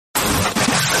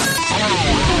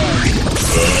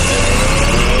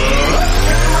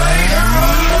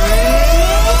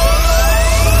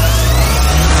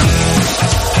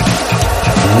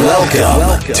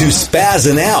Welcome to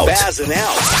Spazzin' Out,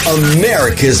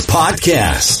 America's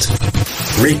podcast.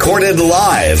 Recorded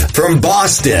live from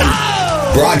Boston,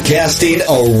 broadcasting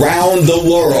around the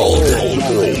world,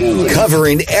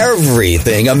 covering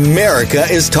everything America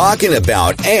is talking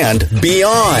about and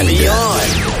beyond.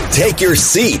 Take your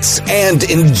seats and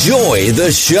enjoy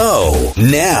the show.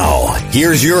 Now,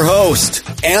 here's your host,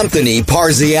 Anthony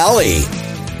Parziale.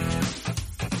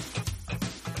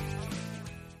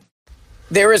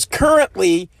 There is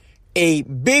currently a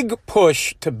big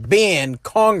push to ban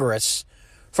Congress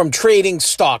from trading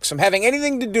stocks, from having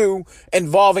anything to do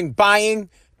involving buying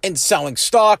and selling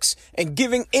stocks and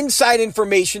giving inside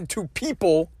information to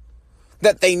people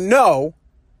that they know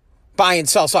buy and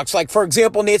sell stocks. Like, for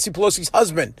example, Nancy Pelosi's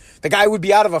husband. The guy would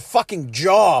be out of a fucking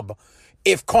job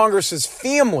if Congress's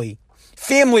family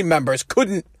members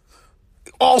couldn't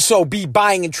also be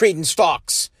buying and trading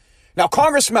stocks. Now,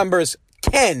 Congress members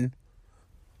can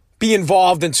be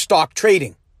involved in stock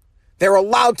trading. They're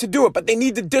allowed to do it, but they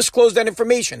need to disclose that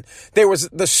information. There was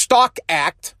the Stock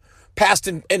Act passed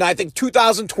in I think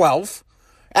 2012.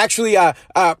 Actually,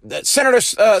 Senator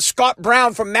Scott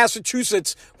Brown from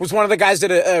Massachusetts was one of the guys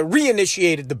that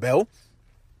reinitiated the bill.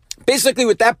 Basically,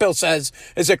 what that bill says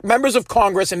is that members of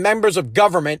Congress and members of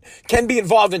government can be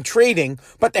involved in trading,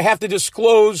 but they have to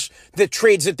disclose the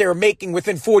trades that they're making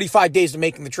within 45 days of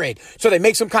making the trade. So they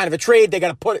make some kind of a trade, they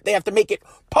have to make it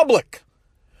public.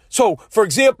 So, for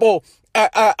example,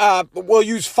 we'll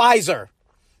use Pfizer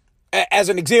as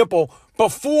an example.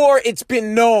 Before it's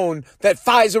been known that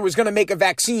Pfizer was going to make a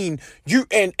vaccine,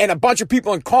 and a bunch of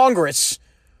people in Congress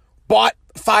bought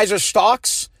Pfizer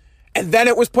stocks, and then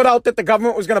it was put out that the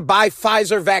government was going to buy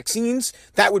Pfizer vaccines,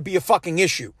 that would be a fucking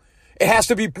issue. It has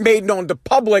to be made known to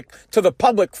the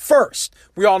public first.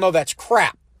 We all know that's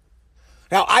crap.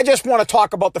 Now, I just want to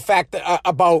talk about the fact that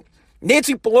about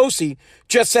Nancy Pelosi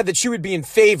just said that she would be in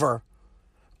favor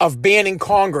of banning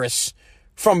Congress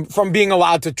from being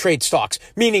allowed to trade stocks.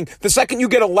 Meaning, the second you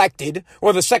get elected,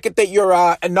 or the second that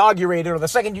you're inaugurated, or the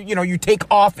second you take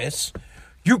office,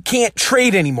 you can't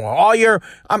trade anymore.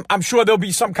 I'm sure there'll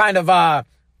be some kind of,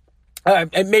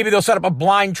 and maybe they'll set up a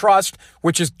blind trust,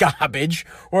 which is garbage,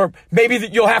 or maybe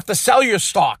that you'll have to sell your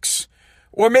stocks,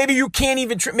 or maybe you can't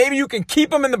even, maybe you can keep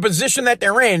them in the position that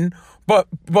they're in, but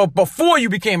before you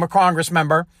became a Congress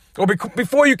member, or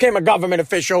before you became a government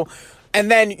official,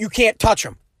 and then you can't touch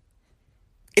them.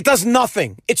 It does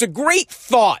nothing. It's a great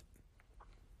thought,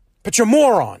 but you're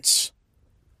morons,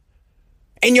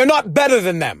 and you're not better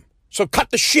than them. So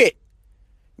cut the shit.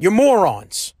 You're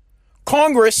morons.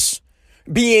 Congress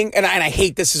being, and I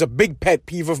hate this, is a big pet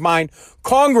peeve of mine.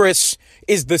 Congress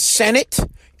is the Senate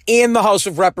and the House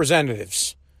of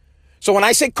Representatives. So when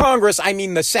I say Congress, I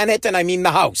mean the Senate and I mean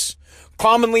the House.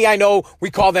 Commonly, I know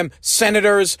we call them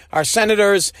senators, our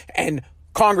senators, and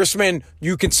congressmen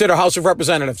you consider House of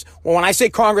Representatives. Well, when I say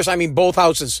Congress, I mean both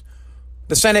houses,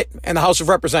 the Senate and the House of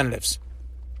Representatives.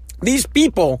 These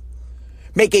people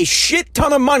make a shit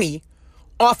ton of money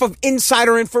off of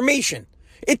insider information.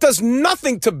 It does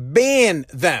nothing to ban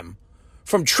them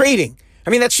from trading. I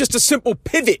mean, that's just a simple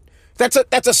pivot. That's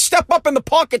a step up in the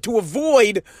pocket to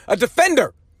avoid a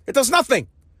defender. It does nothing.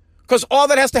 Because all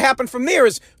that has to happen from there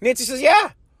is Nancy says,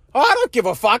 I don't give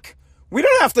a fuck. We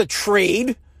don't have to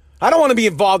trade. I don't want to be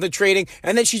involved in trading.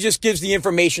 And then she just gives the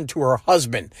information to her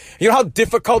husband. You know how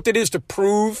difficult it is to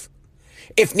prove?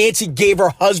 If Nancy gave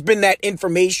her husband that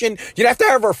information, you'd have to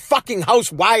have her fucking house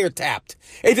wiretapped.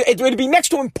 It would be next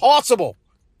to impossible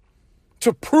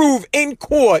to prove in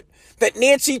court that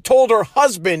Nancy told her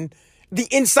husband the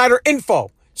insider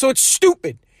info. So it's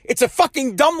stupid. It's a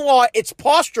fucking dumb law. It's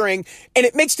posturing, and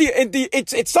it makes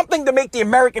it's something to make the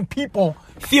American people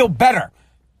feel better.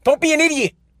 Don't be an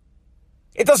idiot.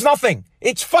 It does nothing.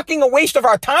 It's fucking a waste of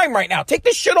our time right now. Take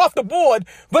this shit off the board.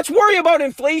 Let's worry about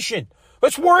inflation.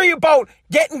 Let's worry about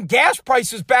getting gas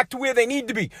prices back to where they need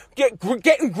to be.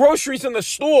 Getting groceries in the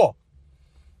store.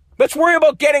 Let's worry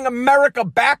about getting America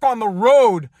back on the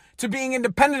road to being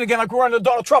independent again like we're under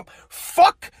Donald Trump.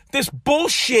 Fuck this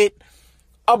bullshit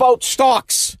about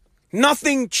stocks.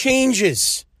 Nothing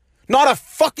changes. Not a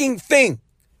fucking thing.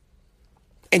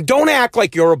 And don't act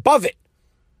like you're above it.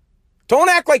 Don't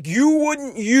act like you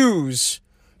wouldn't use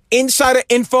insider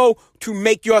info to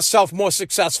make yourself more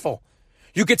successful.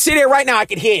 You could sit here right now, I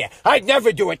could hear you. I'd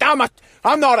never do it. I'm not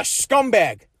a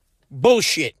scumbag.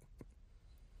 Bullshit.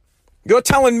 You're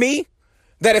telling me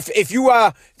That if you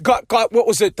got what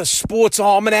was it, the Sports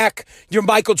Almanac, you're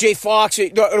Michael J. Fox,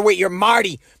 you're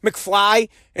Marty McFly,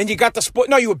 and you got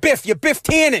you're Biff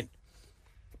Tannen.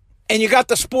 And you got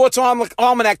the Sports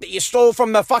Almanac that you stole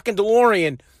from the fucking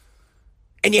DeLorean,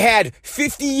 and you had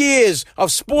 50 years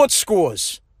of sports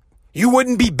scores. You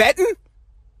wouldn't be betting?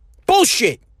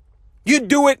 Bullshit. You'd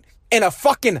do it in a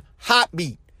fucking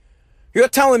heartbeat. You're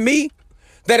telling me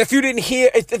that if you didn't hear,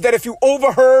 that if you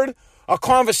overheard a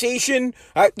conversation,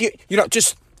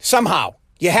 just somehow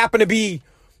you happen to be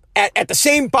at the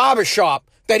same barber shop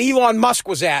that Elon Musk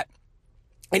was at,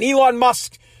 and Elon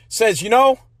Musk says,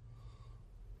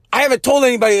 I haven't told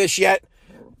anybody this yet.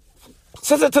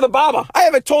 Says it to the barber. I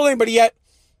haven't told anybody yet,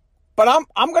 but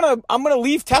I'm gonna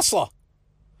leave Tesla.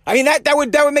 I mean that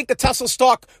would make the Tesla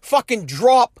stock fucking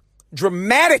drop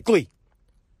dramatically.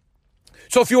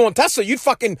 So if you own Tesla, you'd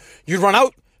run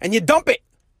out and you'd dump it.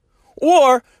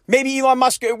 Or maybe Elon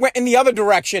Musk went in the other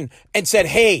direction and said,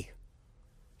 hey,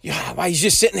 why he's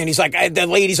just sitting there and he's like, the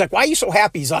lady's like, why are you so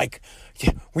happy? He's like,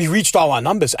 yeah, we reached all our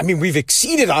numbers. I mean, we've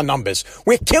exceeded our numbers.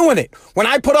 We're killing it. When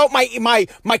I put out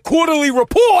my quarterly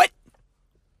report,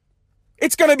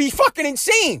 it's going to be fucking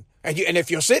insane. And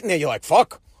if you're sitting there, you're like,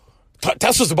 fuck,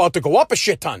 Tesla's about to go up a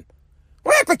shit ton.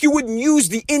 Don't act like you wouldn't use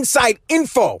the inside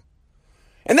info.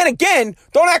 And then again,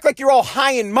 don't act like you're all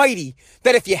high and mighty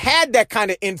that if you had that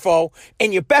kind of info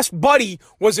and your best buddy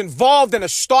was involved in a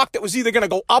stock that was either going to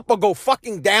go up or go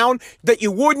fucking down, that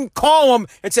you wouldn't call him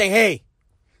and say, hey,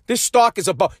 this stock is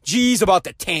about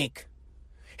to tank.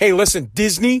 Hey, listen,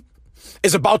 Disney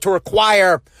is about to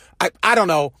acquire, I don't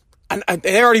know,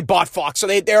 they already bought Fox, so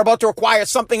they're about to acquire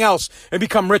something else and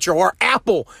become richer. Or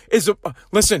Apple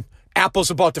listen,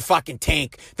 Apple's about to fucking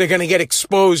tank. They're going to get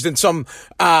exposed in some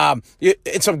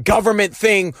government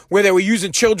thing where they were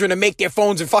using children to make their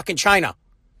phones in fucking China.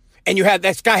 And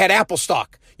this guy had Apple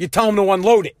stock. You tell him to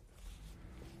unload it.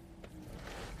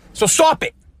 So stop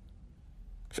it.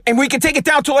 And we can take it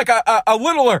down to like a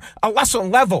lesser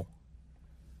level.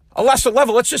 A lesser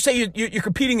level. Let's just say you're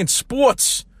competing in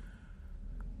sports.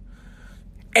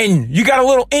 And you got a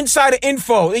little insider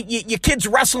info. Your kid's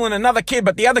wrestling another kid,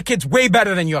 but the other kid's way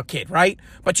better than your kid, right?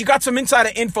 But you got some insider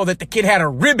info that the kid had a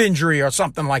rib injury or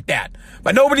something like that.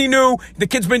 But nobody knew. The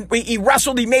kid's he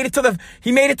wrestled, he made it to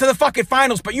the fucking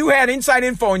finals, but you had inside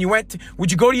info and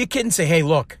would you go to your kid and say, hey,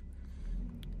 look,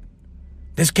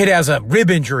 this kid has a rib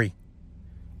injury.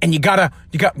 And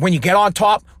when you get on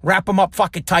top, wrap him up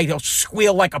fucking tight. He'll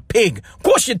squeal like a pig. Of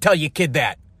course you'd tell your kid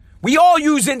that. We all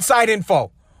use inside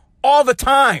info. All the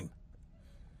time.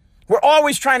 We're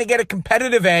always trying to get a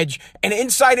competitive edge and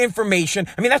inside information.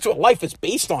 I mean, that's what life is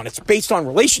based on. It's based on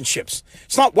relationships.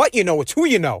 It's not what you know, it's who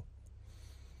you know.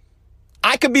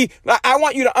 I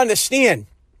want you to understand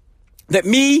that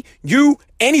me, you,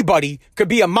 anybody could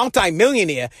be a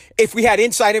multimillionaire if we had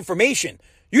inside information.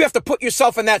 You have to put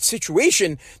yourself in that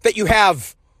situation that you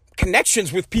have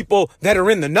connections with people that are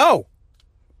in the know.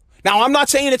 Now, I'm not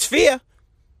saying it's fair,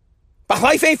 but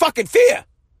life ain't fucking fair.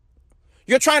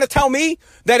 You're trying to tell me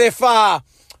that if,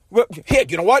 here,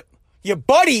 you know what? Your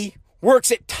buddy works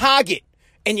at Target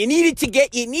and you need to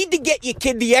get your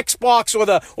kid the Xbox or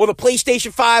the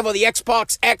PlayStation 5 or the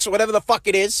Xbox X or whatever the fuck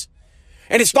it is.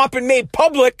 And it's not been made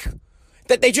public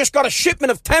that they just got a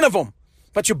shipment of 10 of them.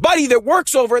 But your buddy that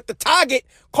works over at the Target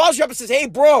calls you up and says, hey,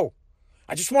 bro,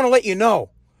 I just want to let you know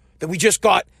that we just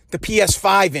got the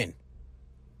PS5 in.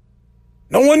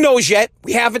 No one knows yet.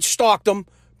 We haven't stocked them.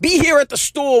 Be here at the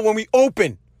store when we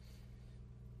open.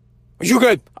 Are you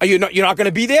good? You're not going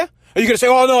to be there? Are you going to say,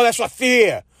 oh, no, that's not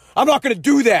fair. I'm not going to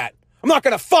do that. I'm not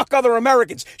going to fuck other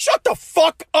Americans. Shut the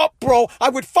fuck up, bro. I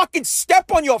would fucking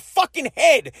step on your fucking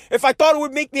head if I thought it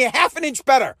would make me a half an inch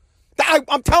better.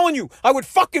 I'm telling you, I would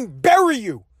fucking bury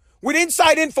you with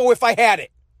inside info if I had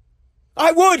it.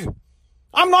 I would.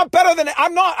 I'm not better than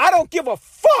I don't give a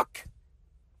fuck.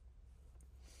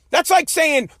 That's like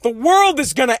saying the world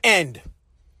is going to end.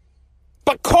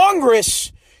 But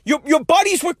Congress, your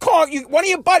buddies with one of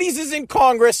your buddies is in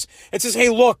Congress and says, hey,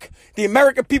 look, the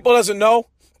American people doesn't know,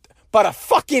 but a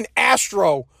fucking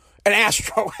asteroid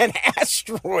is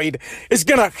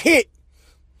going to hit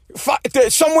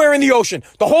somewhere in the ocean.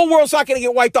 The whole world's not going to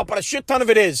get wiped out, but a shit ton of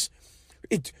it is.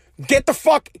 Get the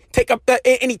fuck,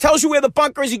 and he tells you where the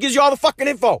bunker is. He gives you all the fucking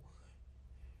info.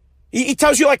 He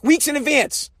tells you like weeks in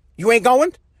advance. You ain't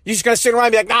going? You're just going to sit around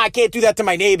and be like, nah, I can't do that to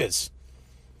my neighbors.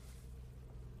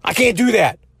 I can't do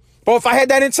that. But if I had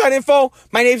that inside info,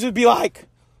 my neighbors would be like,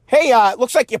 hey,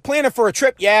 looks like you're planning for a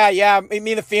trip. Yeah, me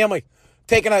and the family.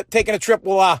 Taking a trip,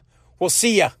 we'll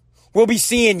see ya. We'll be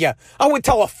seeing ya. I would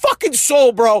tell a fucking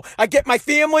soul, bro. I'd get my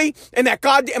family and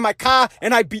my car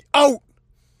and I'd be out.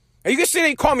 Are you going to sit there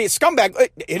and call me a scumbag?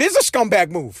 It is a scumbag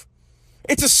move.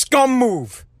 It's a scum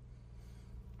move.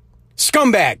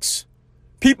 Scumbags.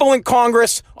 People in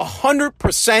Congress,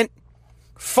 100%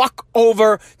 fuck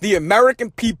over the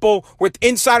American people with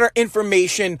insider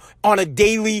information on a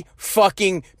daily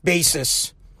fucking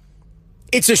basis.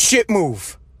 It's a shit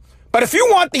move. But if you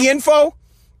want the info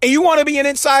and you want to be an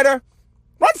insider,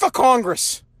 run for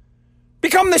Congress.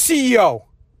 Become the CEO.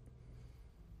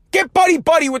 Get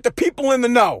buddy-buddy with the people in the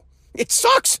know. It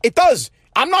sucks. It does.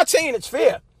 I'm not saying it's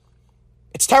fair.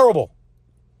 It's terrible.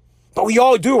 But we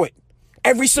all do it.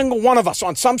 Every single one of us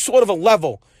on some sort of a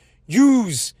level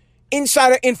use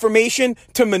insider information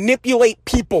to manipulate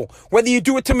people. Whether you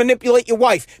do it to manipulate your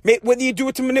wife, whether you do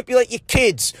it to manipulate your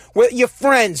kids, whether your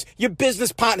friends, your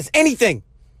business partners, anything.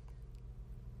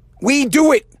 We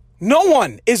do it. No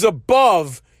one is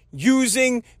above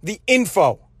using the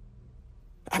info.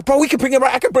 Bro, I could bring it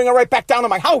right back down to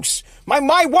my house.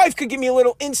 My wife could give me a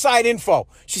little inside info.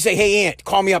 She'd say, hey, Aunt,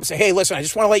 call me up and say, hey, listen, I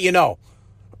just want to let you know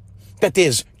that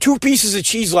there's 2 pieces of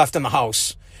cheese left in the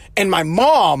house. And my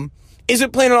mom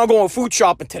isn't planning on going food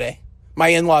shopping today. My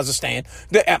in-laws are staying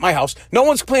at my house. No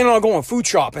one's planning on going food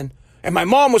shopping. And my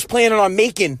mom was planning on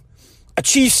making a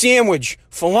cheese sandwich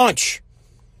for lunch.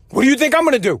 What do you think I'm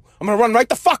going to do? I'm going to run right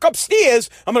the fuck upstairs.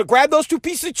 I'm going to grab those 2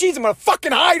 pieces of cheese. I'm going to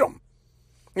fucking hide them.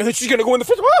 And then she's going to go in the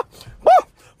fridge.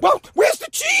 Well, where's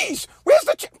the cheese? Where's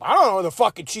the cheese? I don't know where the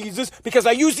fucking cheese is because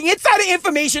I use the insider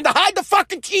information to hide the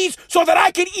fucking cheese so that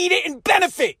I can eat it and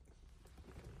benefit.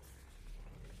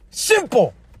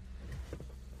 Simple.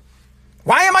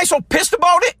 Why am I so pissed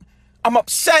about it? I'm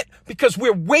upset because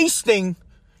we're wasting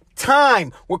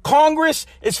time where Congress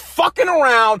is fucking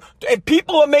around and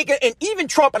people are making, and even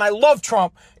Trump, and I love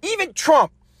Trump, even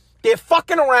Trump, they're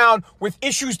fucking around with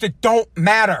issues that don't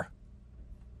matter.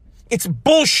 It's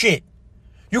bullshit.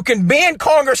 You can ban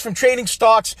Congress from trading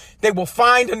stocks. They will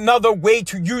find another way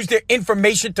to use their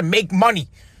information to make money.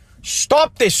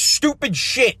 Stop this stupid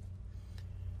shit.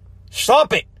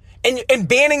 Stop it. And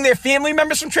banning their family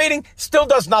members from trading still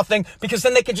does nothing because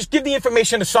then they can just give the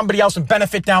information to somebody else and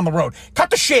benefit down the road. Cut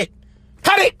the shit.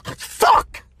 Cut it.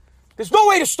 Fuck. There's no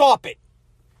way to stop it.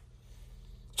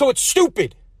 So it's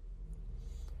stupid.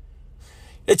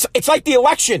 It's like the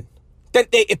election.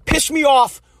 It pissed me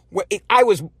off.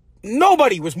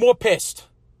 Nobody was more pissed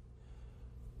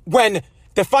when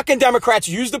the fucking Democrats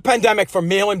used the pandemic for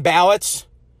mail-in ballots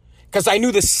because I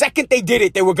knew the second they did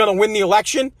it, they were going to win the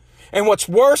election. And what's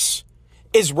worse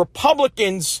is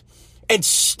Republicans,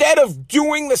 instead of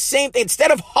doing the same thing,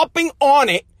 instead of hopping on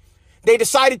it, they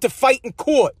decided to fight in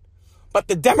court. But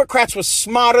the Democrats were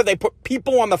smarter. They put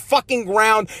people on the fucking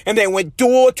ground and they went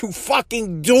door to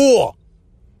fucking door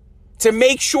to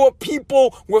make sure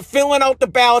people were filling out the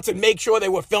ballots and make sure they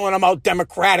were filling them out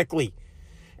democratically.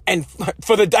 And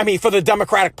for the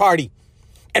Democratic Party.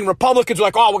 And Republicans were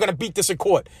like, oh, we're going to beat this in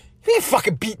court. You ain't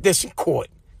fucking beat this in court.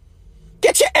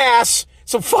 Get your ass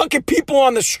some fucking people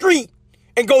on the street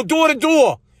and go door to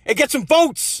door and get some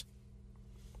votes.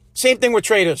 Same thing with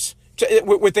traders,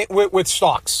 with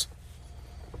stocks.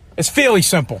 It's fairly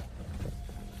simple.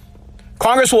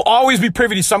 Congress will always be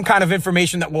privy to some kind of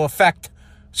information that will affect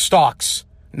stocks.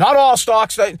 Not all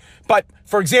stocks, but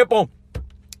for example,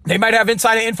 they might have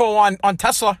insider info on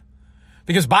Tesla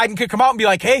because Biden could come out and be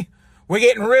like, hey, we're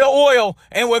getting rid of oil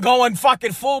and we're going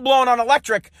fucking full blown on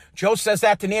electric. Joe says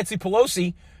that to Nancy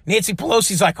Pelosi. Nancy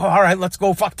Pelosi's like, oh, all right, let's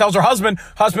go. Tells her husband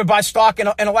buys stock in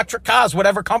electric cars,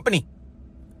 whatever company.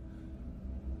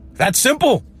 That's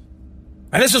simple.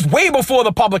 And this is way before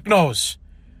the public knows.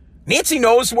 Nancy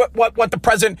knows what the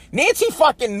president, Nancy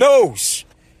fucking knows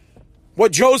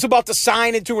what Joe's about to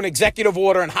sign into an executive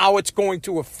order and how it's going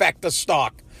to affect the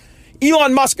stock.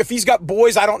 Elon Musk, if he's got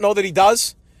boys, I don't know that he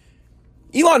does.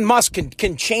 Elon Musk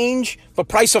can change the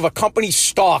price of a company's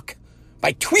stock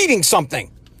by tweeting something.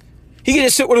 He can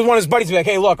just sit with one of his buddies and be like,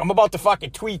 hey, look, I'm about to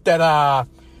fucking tweet that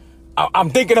I'm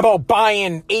thinking about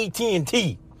buying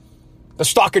AT&T. The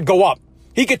stock could go up.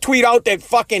 He could tweet out that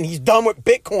fucking he's done with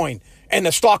Bitcoin and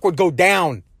the stock would go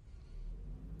down.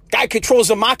 Guy controls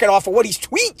the market off of what he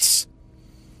tweets.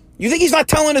 You think he's not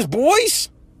telling his boys?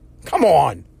 Come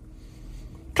on.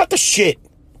 Cut the shit.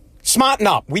 Smarten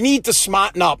up. We need to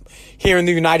smarten up here in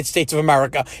the United States of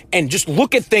America and just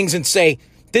look at things and say,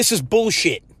 this is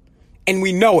bullshit. And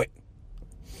we know it.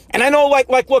 And I know,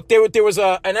 look, there was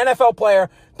an NFL player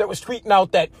that was tweeting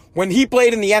out that when he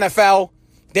played in the NFL,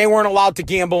 they weren't allowed to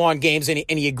gamble on games, and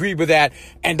he agreed with that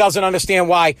and doesn't understand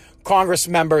why Congress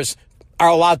members are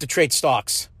allowed to trade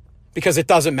stocks because it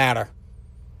doesn't matter.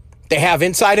 They have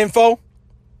inside info.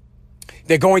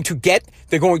 They're going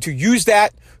to use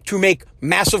that to make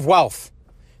massive wealth.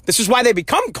 This is why they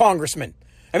become congressmen.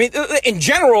 I mean, in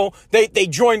general, they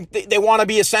join, they want to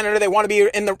be a senator, they want to be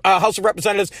in the House of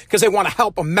Representatives because they want to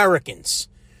help Americans,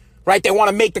 right? They want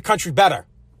to make the country better.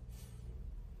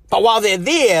 But while they're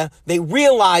there, they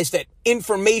realize that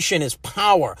information is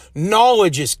power,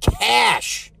 knowledge is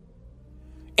cash.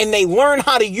 And they learn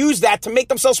how to use that to make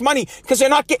themselves money because they're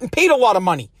not getting paid a lot of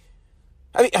money.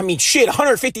 I mean, shit,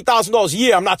 $150,000 a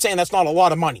year, I'm not saying that's not a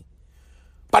lot of money.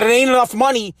 But it ain't enough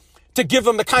money to give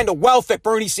them the kind of wealth that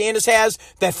Bernie Sanders has,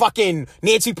 that fucking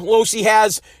Nancy Pelosi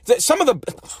has.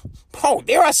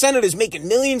 There are senators making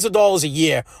millions of dollars a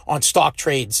year on stock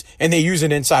trades, and they're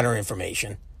using insider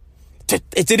information.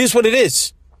 It is what it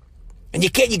is. And you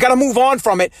got to move on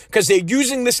from it because they're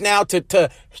using this now to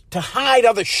hide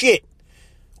other shit.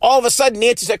 All of a sudden,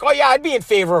 Nancy's like, oh yeah, I'd be in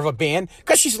favor of a ban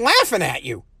because she's laughing at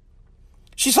you.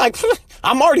 She's like,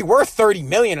 I'm already worth $30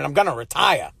 million and I'm going to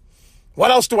retire.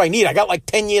 What else do I need? I got like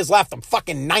 10 years left. I'm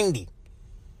fucking 90.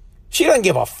 She doesn't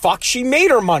give a fuck. She made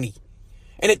her money.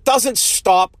 And it doesn't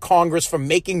stop Congress from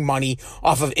making money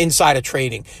off of insider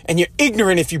trading. And you're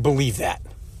ignorant if you believe that.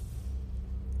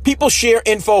 People share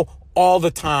info all the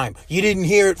time. You didn't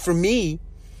hear it from me.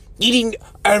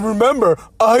 And remember,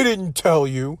 I didn't tell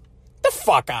you. Get the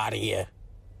fuck out of here.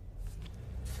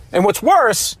 And what's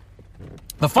worse,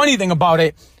 the funny thing about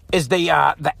it is the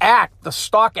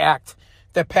Stock Act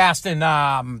that passed in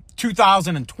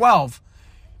 2012,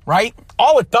 right?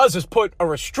 All it does is put a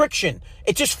restriction.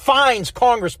 It just fines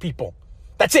Congress people.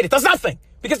 That's it. It does nothing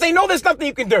because they know there's nothing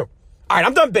you can do. All right,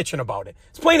 I'm done bitching about it.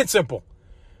 It's plain and simple.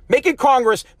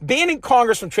 Banning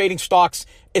Congress from trading stocks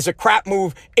is a crap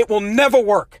move. It will never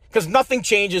work because nothing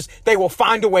changes. They will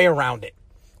find a way around it.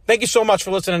 Thank you so much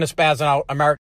for listening to Spazzing Out, America.